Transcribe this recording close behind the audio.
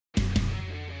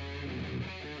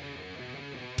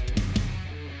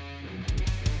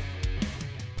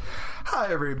Hi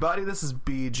everybody, this is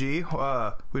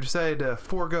BG. We decided to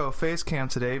forego face cam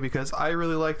today because I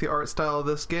really like the art style of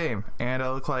this game, and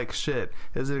I look like shit.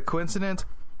 Is it a coincidence?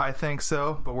 I think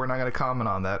so, but we're not going to comment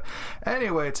on that.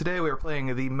 Anyway, today we are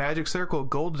playing the Magic Circle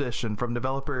Gold Edition from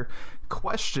developer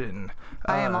Question.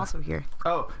 I am also here.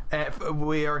 Oh, and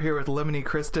we are here with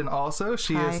LemonyKristen also.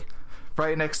 She is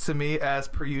right next to me as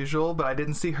per usual, but I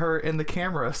didn't see her in the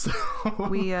camera, so...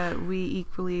 we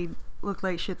equally look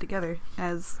like shit together,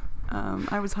 as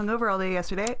I was hungover all day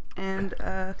yesterday, and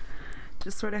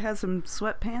just sort of had some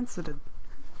sweatpants and a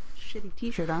shitty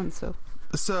t-shirt on, so...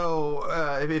 So,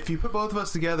 if you put both of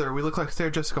us together, we look like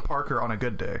Sarah Jessica Parker on a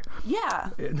good day. Yeah.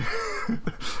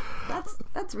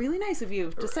 That's really nice of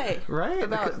you to say. Right?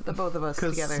 About the both of us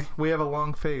together. We have a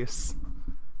long face.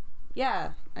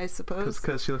 Yeah, I suppose.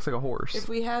 Because she looks like a horse. If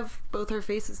we have both our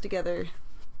faces together...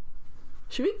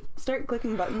 Should we start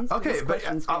clicking buttons? Okay, but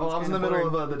I was in the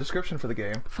middle of the description for the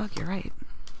game. Fuck, you're right.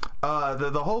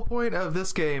 The whole point of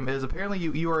this game is apparently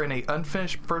you are in a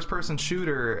unfinished first-person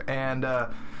shooter, and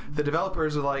the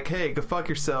developers are like, hey, go fuck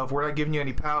yourself, we're not giving you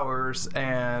any powers,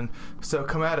 and so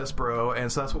come at us, bro, and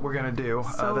so that's what we're gonna do.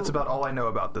 So that's about all I know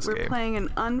about this game. We're playing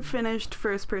an unfinished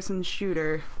first-person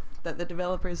shooter that the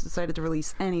developers decided to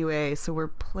release anyway, so we're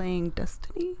playing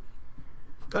Destiny?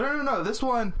 Oh, no, this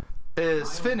one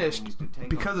is finished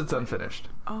because it's unfinished.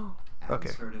 Oh. Okay.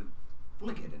 Sort of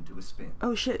flick it into a spin.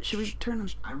 Oh shit, should we turn on?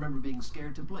 I remember being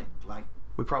scared to blink, like...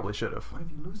 We probably should have. What if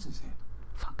he loses it?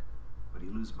 Fuck. Would he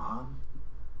lose Mom?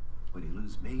 Would he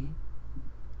lose me?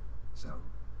 So,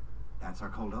 that's our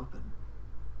cold open.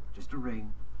 Just a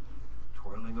ring,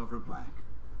 twirling over black.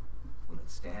 Will it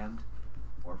stand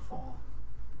or fall?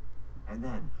 And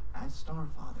then, as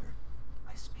Starfather,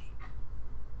 I speak.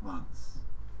 Once,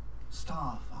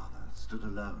 Starfather stood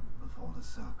alone before the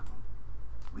circle.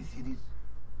 Within it,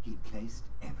 he placed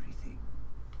everything.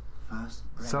 First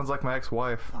breath, Sounds like my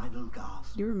ex-wife. final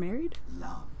gasp. You were married?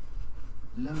 Love.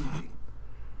 Loathing.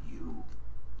 You.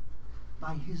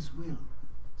 By his will,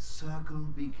 circle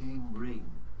became ring.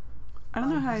 I don't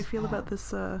know By how I his feel about hand,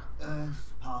 this,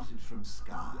 Earth parted from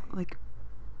sky. like...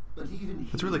 But even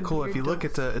It's really cool. If you look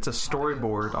at it's a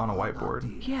storyboard on a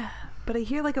whiteboard. Yeah, but I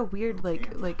hear like a weird,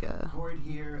 like a Chord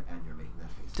here, and you're making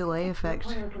that face. delay effect.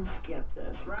 Player can skip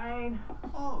this, right?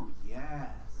 Oh, yes.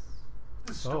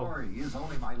 The story is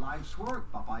only my life's work,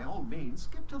 but by all means,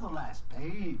 skip to the last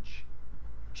page.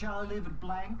 Shall I leave it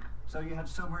blank, so you have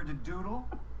somewhere to doodle?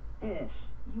 Ish,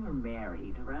 you were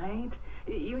married, right?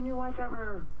 You and your wife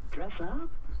ever dress up?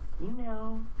 You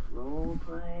know, role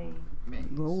play. Maze.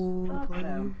 Thought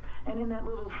so. And in that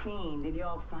little scene, did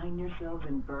y'all find yourselves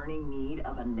in burning need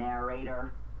of a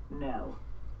narrator? No.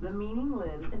 The meaning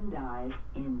lives and dies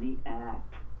in the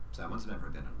act. Someone's never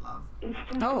been in love. It's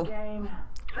just a game.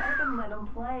 Shut up and let them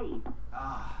play.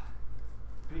 Ah.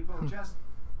 People, just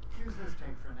use this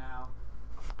tape for now.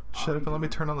 Shut up and let me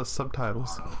turn on the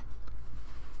subtitles.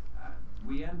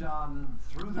 We end on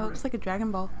through the Oh, it looks like a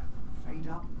Dragon Ball. Fade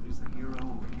up as the hero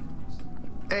awakens.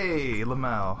 Hey,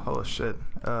 Lamau. Oh, shit.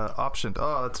 Optioned.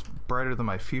 Oh, that's brighter than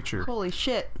my future. Holy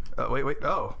shit. Wait.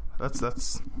 Oh,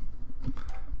 that's...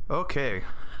 Okay.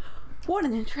 What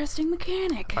an interesting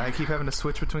mechanic. I keep having to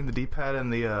switch between the D-pad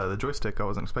and the joystick. I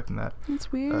wasn't expecting that.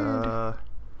 That's weird.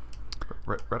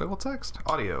 Radical text?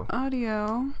 Audio.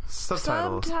 Audio.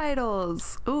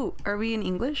 Subtitles. Ooh, are we in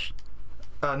English?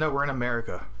 No, we're in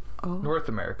America. Oh. North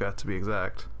America, to be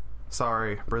exact.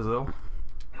 Sorry, Brazil.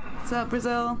 What's up,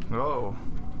 Brazil? Oh.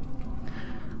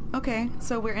 Okay,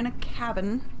 so we're in a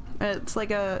cabin. It's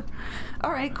like a...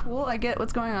 Alright, cool, I get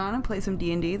what's going on. I play some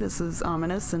D&D. This is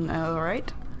ominous and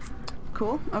alright.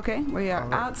 Cool, okay, we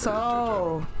are out,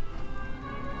 so...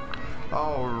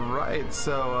 Alright,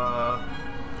 so,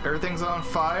 everything's on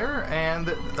fire, and...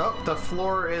 the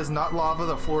floor is not lava,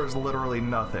 the floor is literally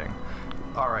nothing.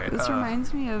 Alright, This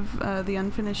reminds me of the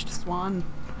Unfinished Swan.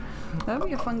 That would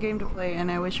be a fun game to play, and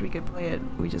I wish we could play it.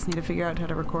 We just need to figure out how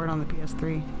to record on the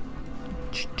PS3.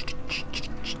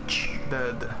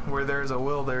 Where there's a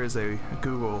will, there is a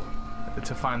Google.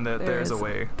 To find that there's a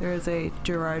way. There is a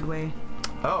Gerard way.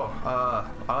 Oh,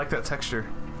 I like that texture.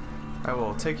 I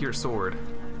will take your sword.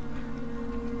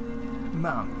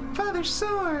 Mom, father's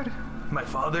sword! My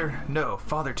father? No,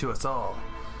 father to us all.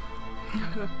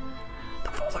 The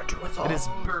father to us all. It is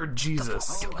Bird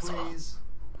Jesus. Please.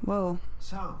 Whoa.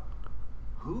 So,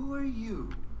 who are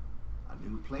you? A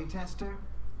new playtester?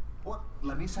 What?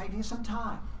 Let me save you some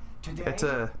time. Today, It's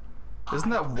a...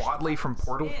 Isn't that Wadley from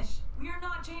Portal? We are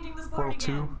not changing this Portal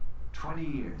 2? 20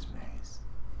 years, Maze.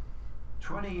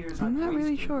 20 years I'm not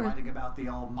really wasted sure. writing about the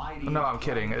almighty... No, I'm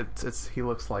kidding. It's he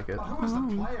looks like it. But who is the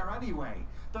player anyway?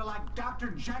 They're like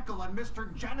Dr. Jekyll and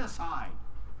Mr. Genocide.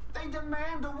 They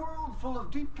demand a world full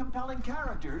of deep, compelling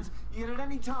characters, yet at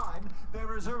any time, they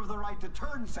reserve the right to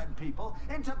turn said people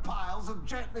into piles of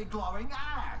gently glowing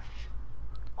ash.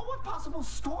 Well, what possible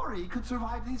story could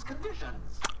survive these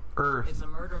conditions? Earth. It's a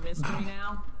murder mystery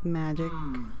now. Magic.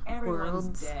 Everyone's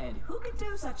Worlds. dead. Who could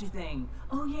do such a thing?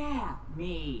 Oh yeah,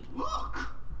 me.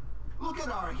 Look at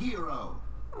our hero.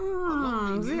 A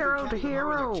lonely nigger Zero to can't even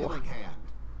hold hero. a killing hand.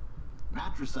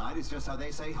 Matricide is just how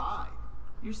they say hi.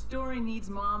 Your story needs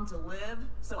mom to live,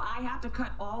 so I have to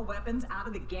cut all weapons out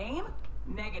of the game?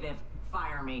 Negative.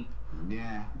 Fire me.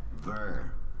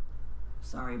 Never.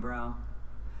 Sorry, bro.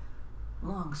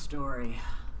 Long story.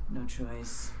 No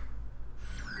choice.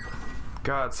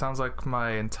 God, sounds like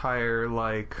my entire,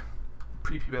 like,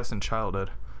 prepubescent childhood.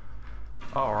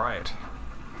 Alright.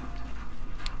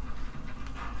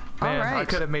 Man, I Alright.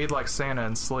 could have made, like, Santa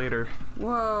and Slater.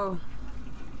 Whoa.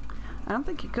 I don't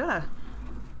think you coulda.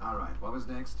 All right, what was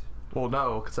next? Well,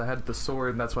 no, because I had the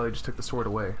sword, and that's why they just took the sword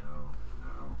away.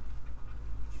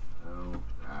 No.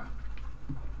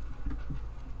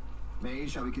 May,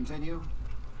 shall we continue?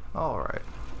 Alright.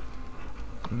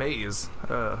 Maze.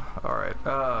 Alright.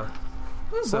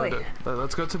 So boy.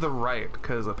 let's go to the right,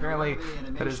 because apparently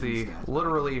that is the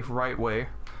literally right way.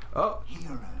 Oh!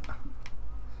 Hero.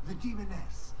 The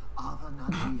demoness Ava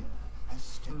Nadia has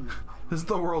stolen my This is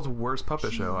the world's worst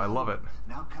puppet show. I love it.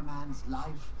 now commands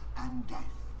life and death.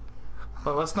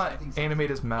 But let's not animate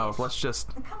his mouth. Let's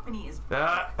just... The company is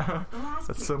Ah! The last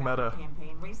That's so kickback meta.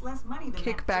 campaign raised less money than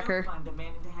Kickbacker. that joke fund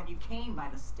demanded to have you caned by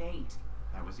the state.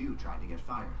 That was you trying to get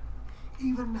fired.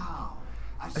 Even now,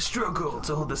 I struggle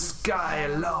to hold the sky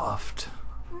aloft.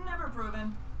 Never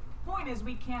proven. Point is,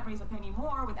 we can't raise a penny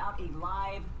more without a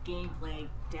live gameplay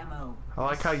demo. I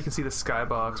like how you can see the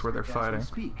skybox where they're fighting.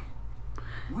 Speak.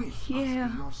 Wish Yeah.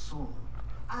 must be your soul,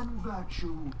 and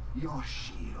virtue your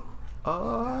shield. Now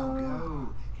Oh.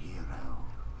 go, hero.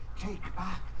 Take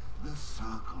back the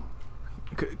circle.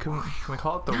 Can we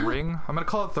call it the ring? I'm gonna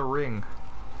call it the ring.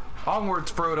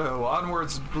 Onwards, Frodo.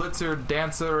 Onwards, Blitzer,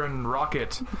 Dancer, and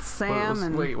Rocket.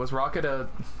 Sam Wait, was Rocket a...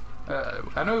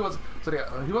 I know he was...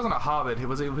 He wasn't a hobbit.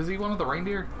 Was he one of the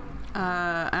reindeer?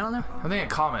 I don't know. I think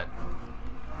a comet.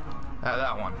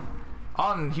 That one.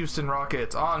 On Houston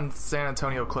Rockets. On San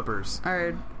Antonio Clippers.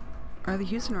 Are the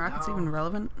Houston Rockets even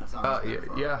relevant? That's always yeah, good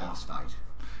for a yeah. boss fight.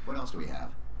 What else do we have?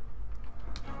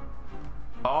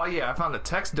 Oh yeah, I found a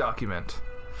text document.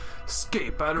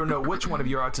 Escape. I don't know which one of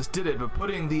your artists did it, but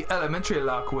putting the elementary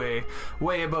lock way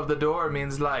above the door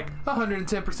means like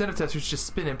 110% of testers just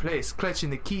spin in place, clutching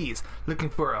the keys, looking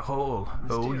for a hole.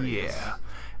 Oh Mysterious. yeah.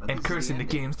 But And this is cursing the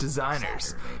ending. game's designers.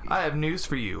 Saturn, maybe. I have news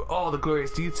for you. All the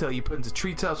glorious detail you put into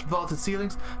treetops, vaulted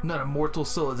ceilings, not a mortal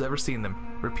soul has ever seen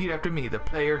them. Repeat after me. The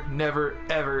player never,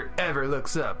 ever, ever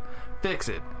looks up. Fix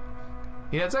it.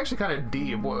 You know, it's actually kind of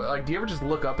deep. Like, do you ever just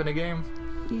look up in a game?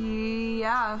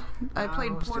 Yeah. I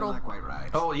played Still Portal, not quite right.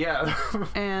 Oh, yeah.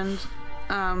 and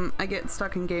I get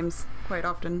stuck in games quite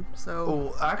often, so...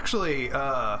 Well, actually,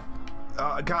 God,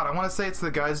 I want to say it's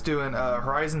the guys doing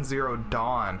Horizon Zero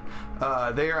Dawn.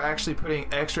 They are actually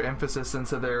putting extra emphasis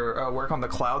into their work on the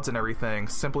clouds and everything,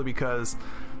 simply because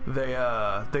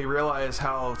they realize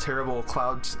how terrible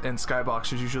clouds and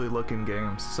skyboxes usually look in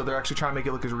games. So they're actually trying to make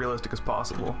it look as realistic as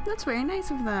possible. That's very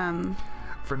nice of them.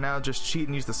 For now, just cheat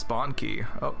and use the spawn key.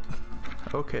 Oh,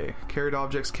 okay. Carried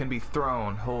objects can be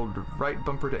thrown. Hold right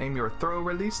bumper to aim your throw,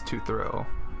 release to throw.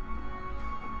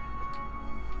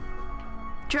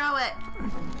 Throw it!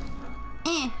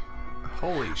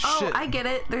 Holy Oh, shit. I get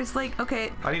it. There's like,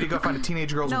 okay, I need to go find a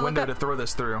teenage girl's No, look window up. to throw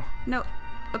this through. no.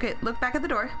 Okay, look back at the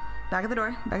door. Back at the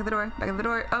door. Back at the door. Back at the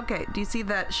door. Okay, do you see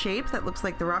that shape that looks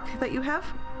like the rock that you have?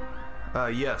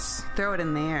 Yes. Throw it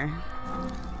in there.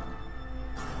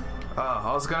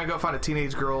 I was gonna go find a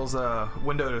teenage girl's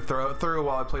window to throw it through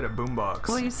while I played a boombox.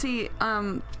 Well, you see,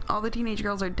 all the teenage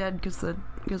girls are dead because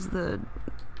the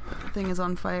thing is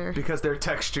on fire. Because their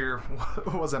texture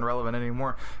wasn't relevant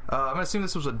anymore. I'm gonna assume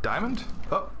this was a diamond?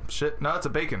 Oh, shit. No, it's a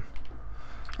bacon.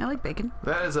 I like bacon.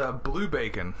 That is a blue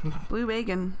bacon. Blue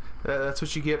bacon. That's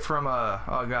what you get from oh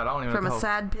god, I don't even From know. a the hell-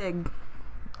 sad pig.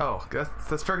 Oh,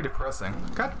 that's very depressing.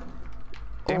 God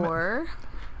damn it. Or...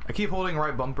 I keep holding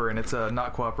right bumper and it's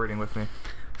not cooperating with me.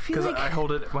 I feel Because like... I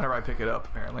hold it whenever I pick it up,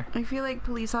 apparently. I feel like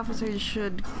police officers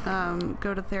should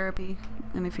go to therapy,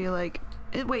 and I feel like...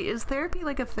 Wait, is therapy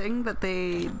like a thing that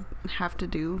they have to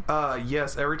do?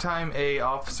 Yes, every time a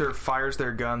officer fires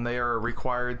their gun, they are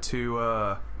required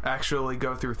to actually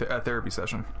go through a therapy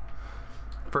session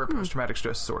for post-traumatic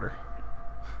stress disorder.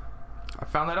 I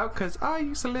found that out because I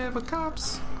used to live with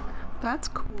cops. That's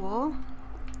cool.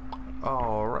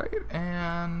 Alright,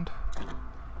 and...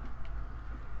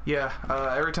 Yeah,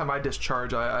 every time I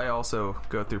discharge, I also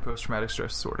go through post-traumatic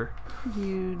stress disorder.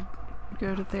 You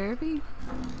go to therapy?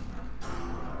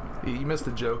 You missed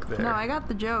the joke there. No, I got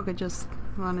the joke. I just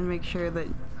wanted to make sure that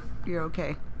you're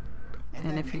okay.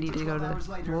 And if you need to go to...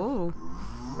 Whoa.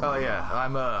 Oh yeah,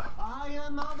 I'm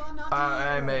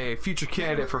a future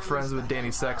candidate for Friends with Danny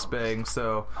Sexbang,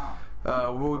 so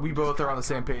we both are on the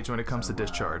same page when it comes to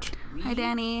discharge. Hi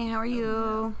Danny, how are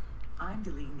you? I'm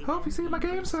deleting the Hope you see my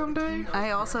game someday.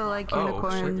 I also like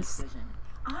unicorns.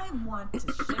 I want to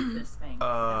ship this thing.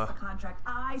 That's the contract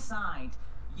I signed.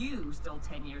 You stole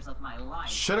 10 years of my life.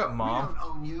 Shut up, Mom. We don't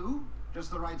own you,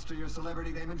 just the rights to your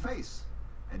celebrity name and face.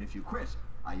 And if you quit,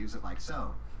 I use it like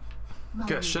so.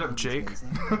 Okay, shut up, Jake.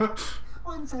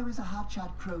 Once I was a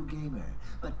hotshot pro gamer,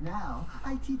 but now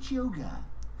I teach yoga.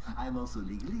 I'm also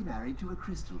legally married to a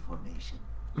crystal formation.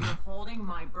 You're holding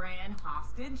my brand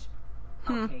hostage?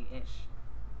 Okay-ish.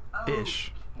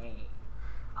 Ish. Okay.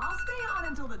 I'll stay on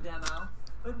until the demo,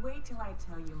 but wait till I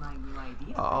tell you my new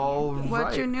idea. All right.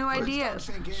 What's your new idea?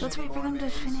 Let's wait for them to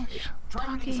finish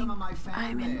Talking.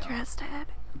 I'm interested.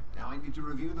 Now I need to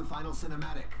review the final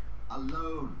cinematic.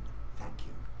 Alone. Thank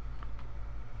you.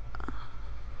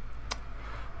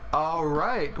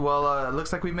 Alright, well, it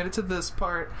looks like we made it to this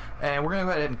part, and we're going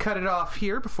to go ahead and cut it off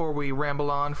here before we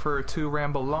ramble on for too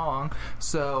ramble long.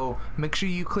 So, make sure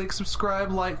you click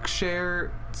subscribe, like,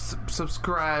 share,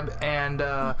 subscribe, and...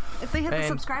 if they hit the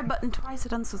subscribe button twice,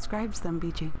 it unsubscribes them,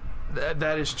 BG.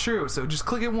 That is true, so just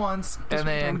click it once, and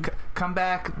then come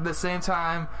back the same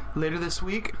time later this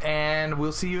week, and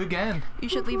we'll see you again. You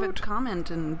should leave a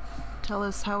comment and tell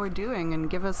us how we're doing, and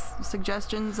give us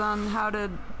suggestions on how to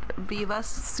be less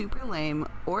super lame,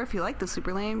 or if you like the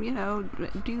super lame, you know,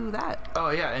 do that. Oh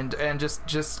yeah, and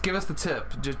just give us the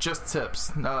tip, just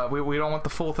tips. We don't want the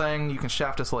full thing. You can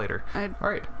shaft us later. All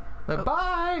right,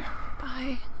 bye.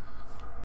 Bye.